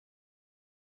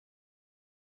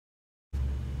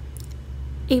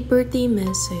A birthday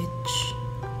message.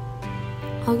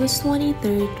 August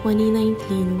 23rd,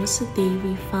 2019 was the day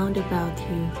we found about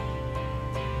you.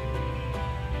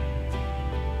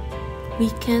 We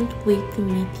can't wait to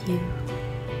meet you.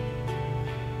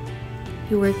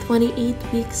 You were 28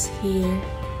 weeks here.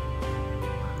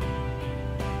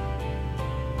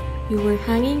 You were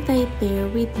hanging tight there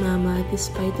with Mama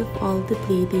despite of all the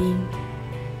bleeding.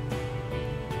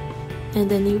 And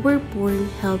then you were born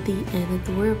healthy and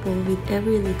adorable with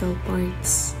every little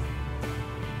parts.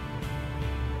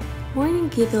 Morning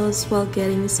giggles while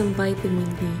getting some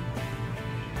vitamin D.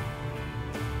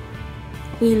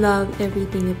 We love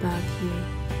everything about you.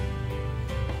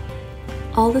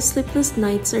 All the sleepless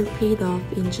nights are paid off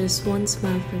in just one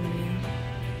smile from you.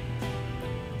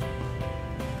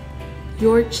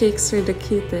 Your cheeks are the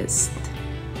cutest.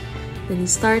 Then you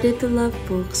started to love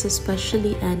books,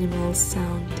 especially Animal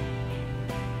Sound.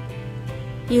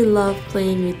 You love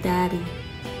playing with Daddy.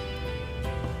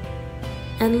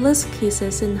 Endless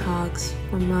kisses and hugs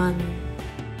from Mommy.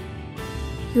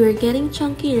 You are getting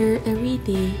chunkier every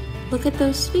day. Look at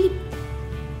those feet.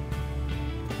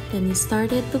 Then you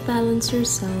started to balance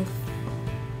yourself.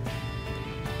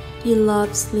 You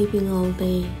love sleeping all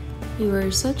day. You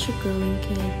were such a growing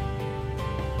kid.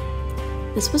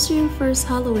 This was your first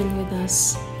Halloween with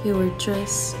us. You were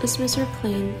dressed as Mr.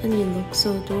 Klein and you looked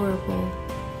so adorable.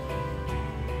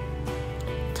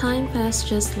 Time passed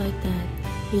just like that.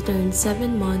 You turned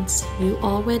 7 months. You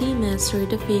already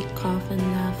mastered the fake cough and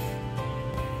laugh.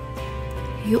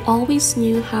 You always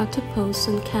knew how to pose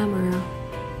on camera.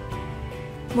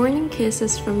 Morning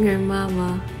kisses from your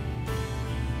mama.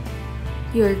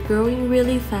 You are growing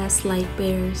really fast like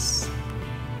bears.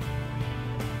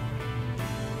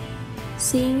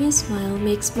 Seeing you smile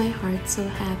makes my heart so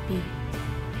happy.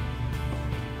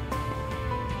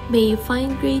 May you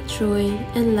find great joy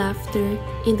and laughter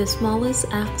in the smallest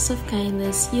acts of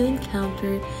kindness you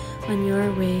encounter on your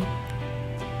way.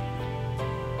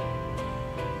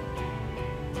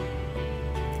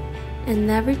 And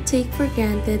never take for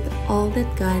granted all that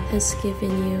God has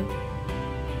given you.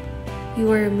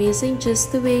 You are amazing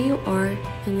just the way you are,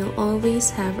 and you'll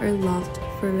always have our love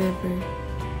forever.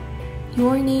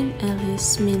 Your name,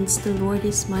 Ellis, means the Lord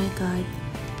is my God.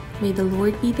 May the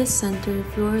Lord be the center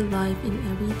of your life in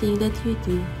everything that you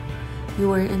do. You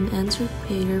are an answered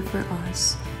prayer for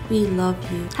us. We love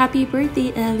you. Happy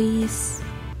birthday, Ellis!